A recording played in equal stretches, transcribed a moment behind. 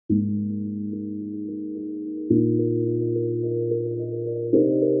You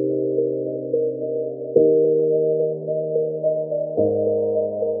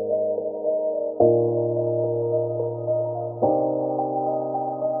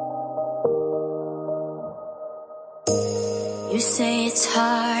say it's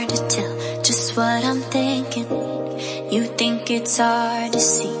hard to tell just what I'm thinking. You think it's hard to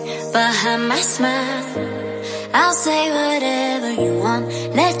see behind my smile. I'll say whatever you want,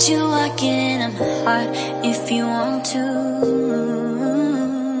 let you walk in on my heart if you want to.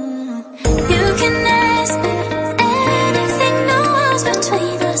 You can ask me anything, no walls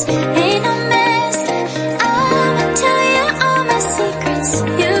between us, ain't no mess. I'ma tell you all my secrets.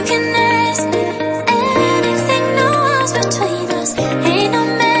 You can ask me anything, no walls between us, ain't no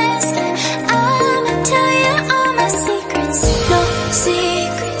mess. I'ma tell you all my secrets. No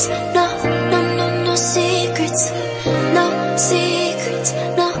secrets, no, no, no, no secrets. No secrets,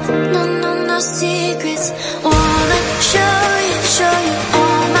 no, no, no, no secrets. Wanna show you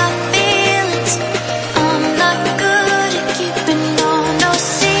all my feelings. I'm not good at keeping no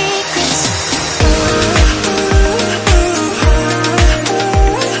secrets.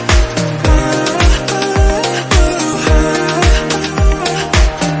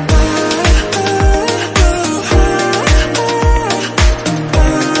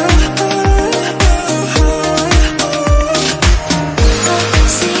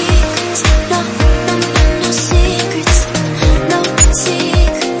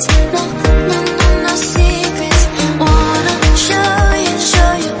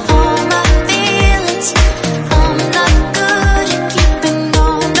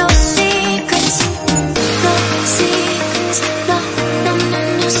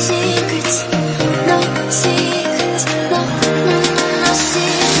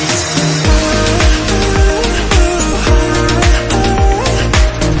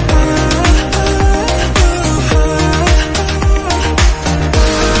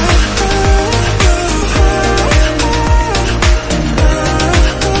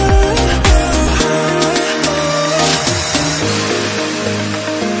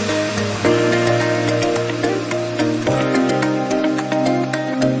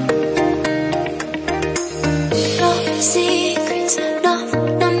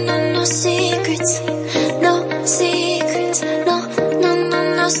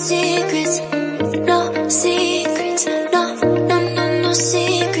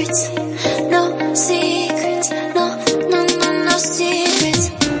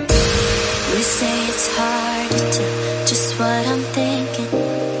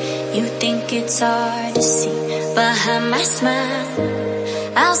 It's hard to see behind my smile.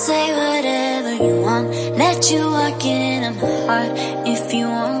 I'll say whatever you want, let you walk in on my heart if you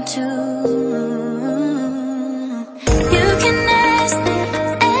want to. You can ask me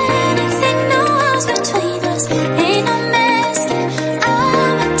anything, no walls between us, ain't no mess.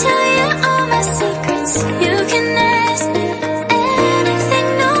 I'ma tell you all my secrets. You can ask me anything,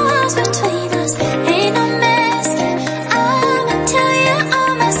 no walls between us, ain't no mess. I'ma tell you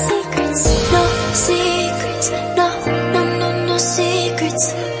all my secrets. No secrets, no, no, no, no secrets.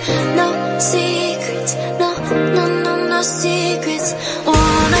 No secrets, no, no, no, no secrets.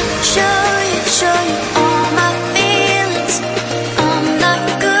 Wanna show you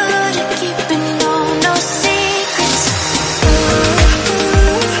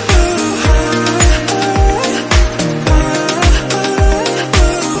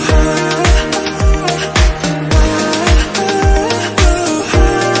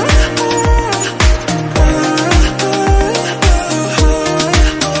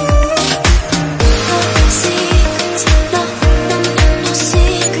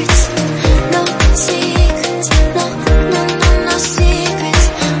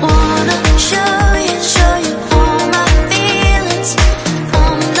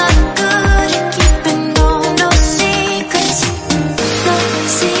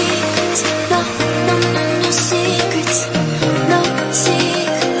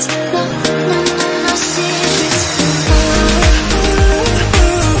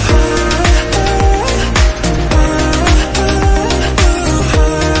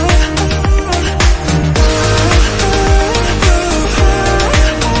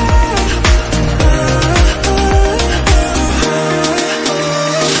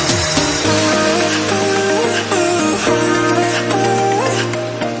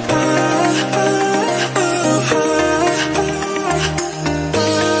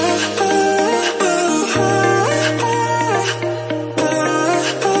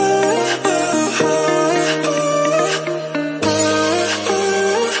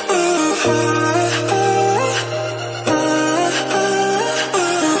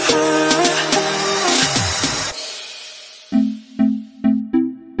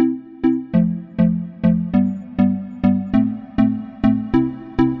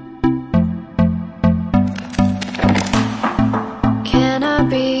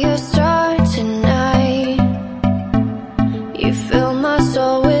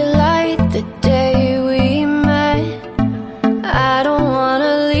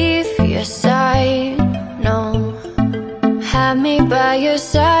your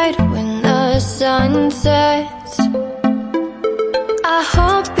side when the sun sets. I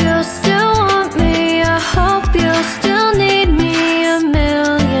hope you'll still want me, I hope you'll still need me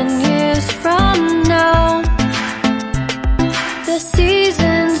 1,000,000 years from now. The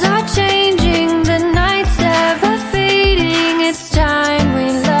seasons are changing, the nights ever fading. It's time we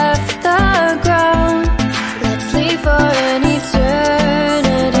left the ground. Let's leave for an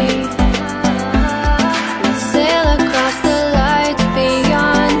eternity. We'll sail across the lights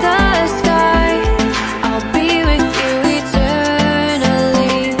beyond the sky. I'll be with you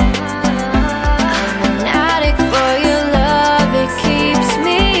eternally. I'm an addict for your love, it keeps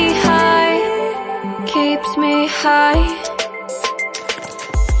me high, keeps me high.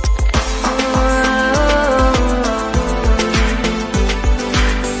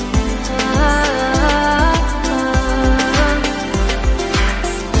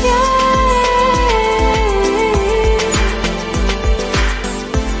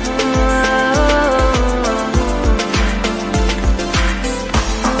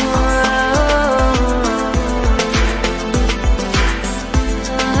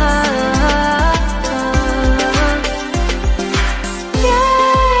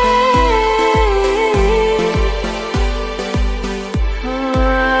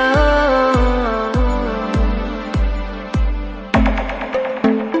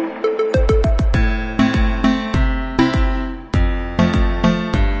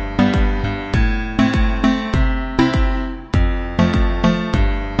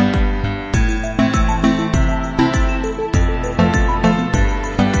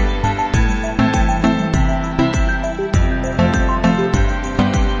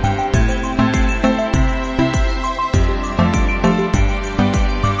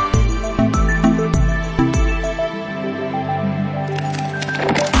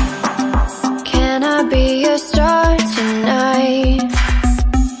 Can I be your star tonight?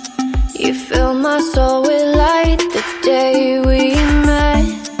 You fill my soul with light the day we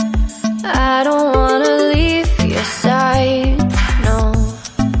met. I don't wanna leave your side, no.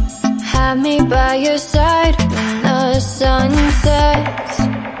 Have me by your side when the sun sets.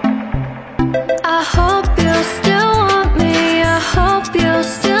 I hope you'll still want me, I hope you'll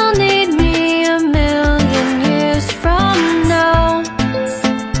still need me 1,000,000 years from now.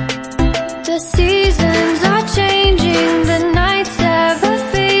 The seasons are changing, the nights ever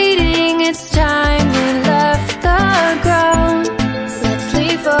fading. It's time we left the ground. Let's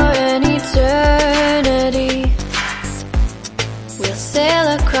leave for an eternity. We'll sail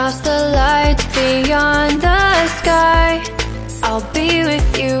across the lights beyond the sky. I'll be with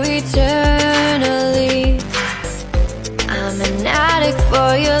you eternally. I'm an addict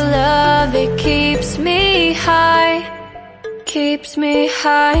for your love, it keeps me high, keeps me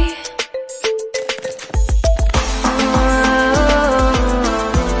high.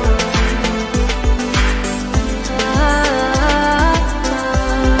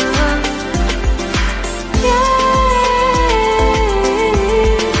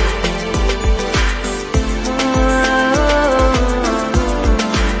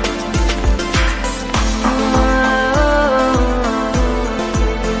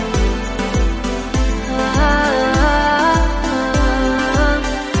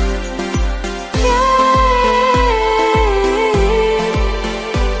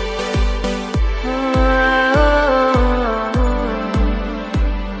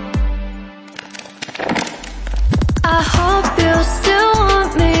 I hope you'll still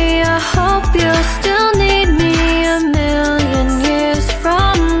want me, I hope you'll still need me 1,000,000 years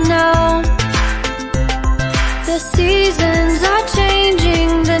from now. The seasons are changing,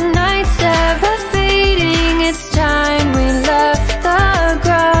 the nights ever fading. It's time we left the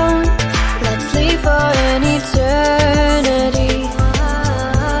ground. Let's leave for an eternity.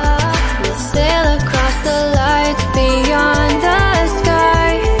 We'll sail across the lights beyond the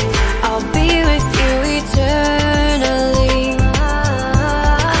sky. I'll be with you eternally.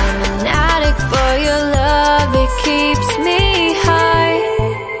 I'm an addict for your love, it keeps me high.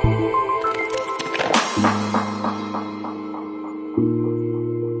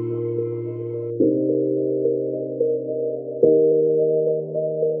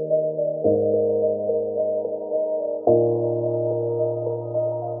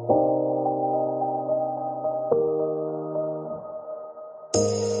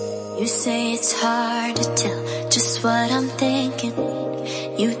 You say it's hard to tell just what I'm thinking.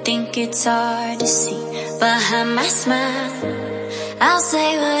 You think it's hard to see behind my smile. I'll say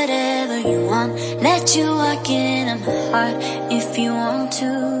whatever you want, let you walk into my heart if you want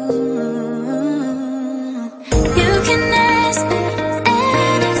to. You can ask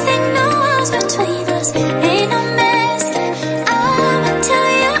anything, no walls between us, ain't no mess. I'ma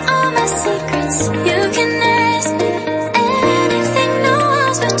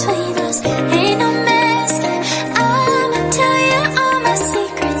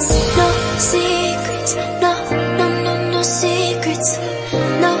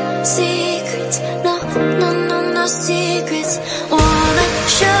See